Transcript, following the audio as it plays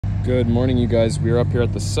Good morning, you guys. We're up here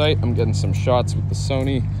at the site. I'm getting some shots with the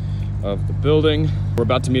Sony of the building. We're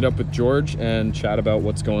about to meet up with George and chat about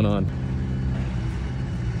what's going on.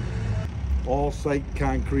 All site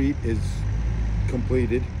concrete is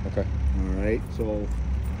completed. Okay. All right, so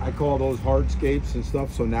I call those hardscapes and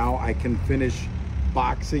stuff, so now I can finish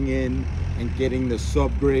boxing in and getting the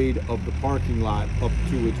subgrade of the parking lot up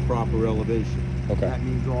to its proper elevation. Okay. That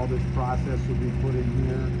means all this process will be put in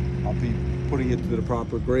here. I'll be putting it to the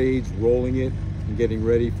proper grades, rolling it, and getting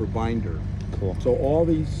ready for binder. Cool. So all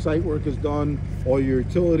the site work is done, all your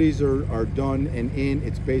utilities are done and in.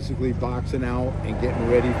 It's basically boxing out and getting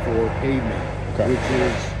ready for pavement, Okay.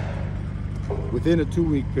 which is within a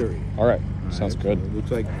 2-week period. All right. Sounds good. So it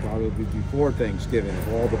looks like probably before Thanksgiving, if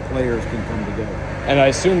all the players can come together. And I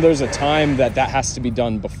assume there's a time that has to be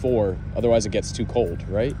done before, otherwise it gets too cold,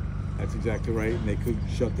 right? That's exactly right, and they could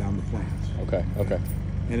shut down the plants. Okay, okay.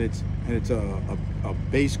 And it's a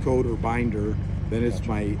base coat or binder, then it's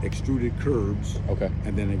my extruded curbs, Okay.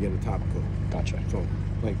 and then I get a top coat. Gotcha. So,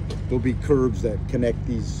 like, there'll be curbs that connect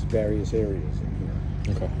these various areas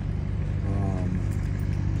in here. Okay.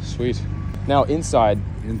 Sweet. Now inside,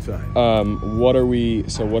 what are we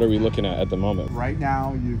looking at the moment? Right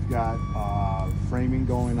now, you've got framing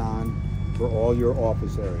going on for all your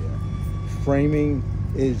office area. Framing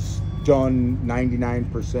is done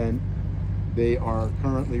 99%. They are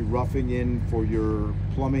currently roughing in for your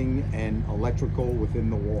plumbing and electrical within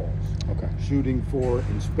the walls. Okay. Shooting for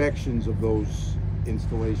inspections of those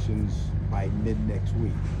installations by mid next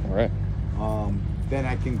week. All right. Then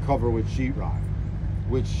I can cover with sheetrock,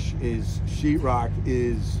 which is sheetrock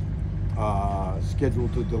is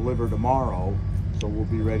scheduled to deliver tomorrow, so we'll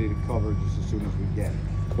be ready to cover just as soon as we get it.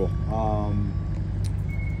 Cool.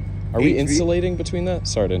 Are we insulating between that?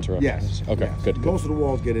 Sorry to interrupt. Yes. Okay, yes. good. Most of the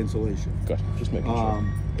walls get insulation. Good, just making sure.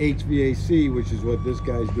 HVAC, which is what this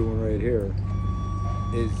guy's doing right here,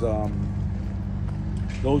 is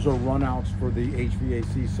those are runouts for the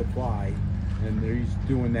HVAC supply, and he's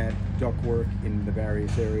doing that ductwork in the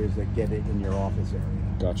various areas that get it in your office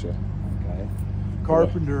area. Gotcha. Okay.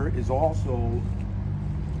 Carpenter is also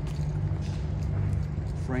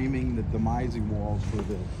framing the demising walls for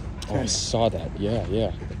the Oh, I saw that. Yeah,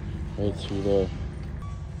 yeah. Right through the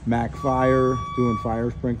Mac Fire doing fire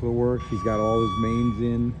sprinkler work. He's got all his mains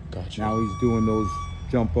in. Gotcha. Now he's doing those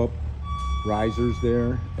jump up risers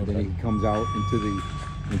there, and Okay. then he comes out into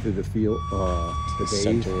the field, the bays.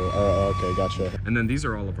 center. Okay, gotcha. And then these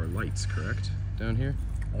are all of our lights, correct? Down here?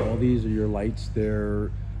 All these are your lights.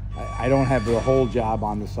 I don't have the whole job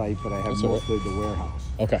on the site, but I have That's all right. mostly the warehouse.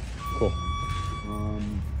 Okay, cool.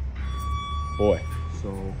 Boy,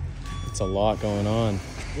 So it's a lot going on.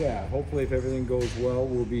 yeah, hopefully if everything goes well,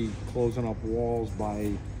 we'll be closing up walls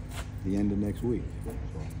by the end of next week.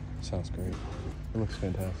 Sounds great. It looks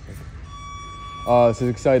fantastic. This is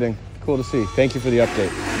exciting. Cool to see. Thank you for the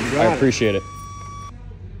update. I appreciate it.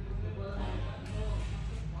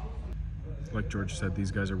 Like George said,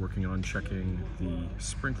 these guys are working on checking the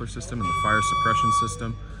sprinkler system and the fire suppression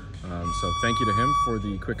system. So thank you to him for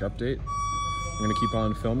the quick update. I'm gonna keep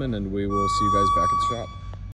on filming and we will see you guys back at the shop.